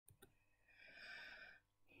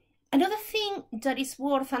Another thing that is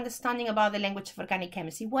worth understanding about the language of organic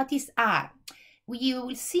chemistry, what is R? You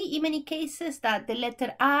will see in many cases that the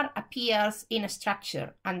letter R appears in a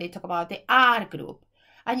structure, and they talk about the R group,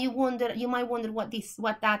 and you might wonder what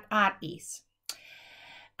that R is.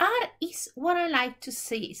 R is what I like to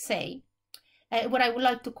say what I would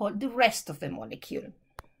like to call the rest of the molecule.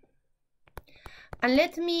 And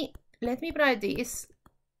let me write this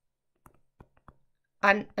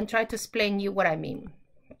and try to explain you what I mean.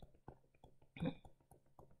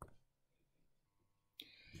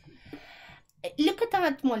 Look at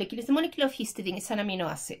that molecule. It's the molecule of histidine. It's an amino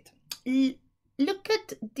acid. Look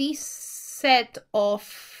at this set of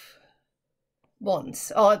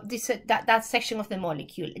bonds, or that section of the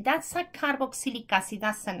molecule. That's a carboxylic acid.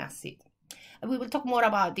 That's an acid. We will talk more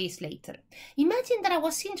about this later. Imagine that I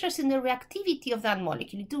was interested in the reactivity of that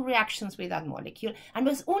molecule, do reactions with that molecule, and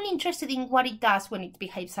was only interested in what it does when it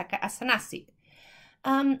behaves as an acid.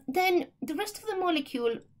 Then the rest of the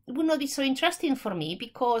molecule would not be so interesting for me,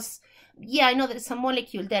 because yeah, I know there's a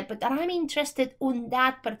molecule there, but I'm interested in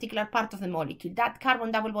that particular part of the molecule, that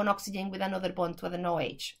carbon double bond oxygen with another bond to an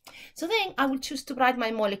OH. So then I will choose to write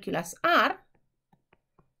my molecule as R,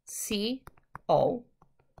 C, O,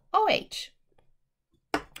 OH.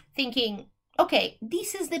 Thinking, okay,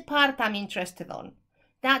 this is the part I'm interested on.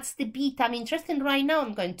 That's the bit I'm interested in right now.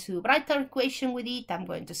 I'm going to write an equation with it. I'm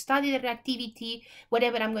going to study the reactivity,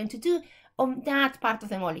 whatever I'm going to do on that part of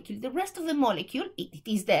the molecule. The rest of the molecule, it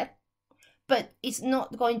is there, but it's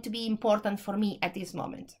not going to be important for me at this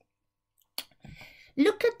moment.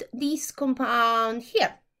 Look at this compound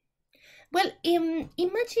here. Well,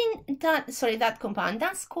 imagine that compound,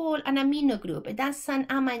 that's called an amino group. That's an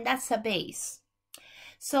amine, that's a base.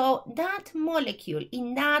 So that molecule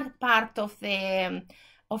in that part of that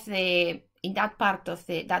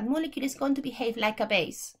molecule is going to behave like a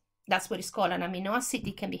base. That's what it's called an amino acid.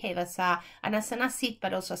 It can behave as an acid,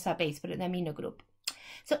 but also as a base for an amino group.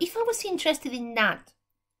 So if I was interested in that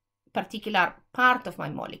particular part of my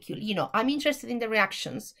molecule, you know, I'm interested in the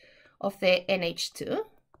reactions of the NH2,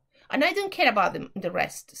 and I don't care about the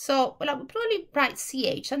rest. So, well, I would probably write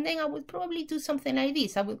CH, and then I would probably do something like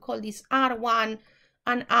this. I would call this R1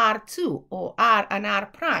 and R2, or R and R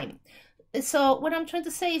prime. So what I'm trying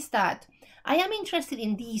to say is that I am interested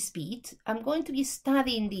in this bit. I'm going to be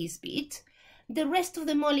studying this bit. The rest of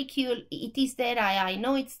the molecule, it is there. I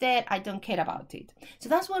know it's there. I don't care about it. So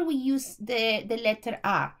that's why we use the letter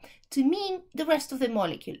R to mean the rest of the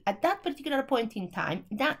molecule. At that particular point in time,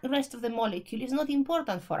 that rest of the molecule is not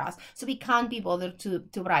important for us, so we can't be bothered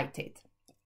to write it.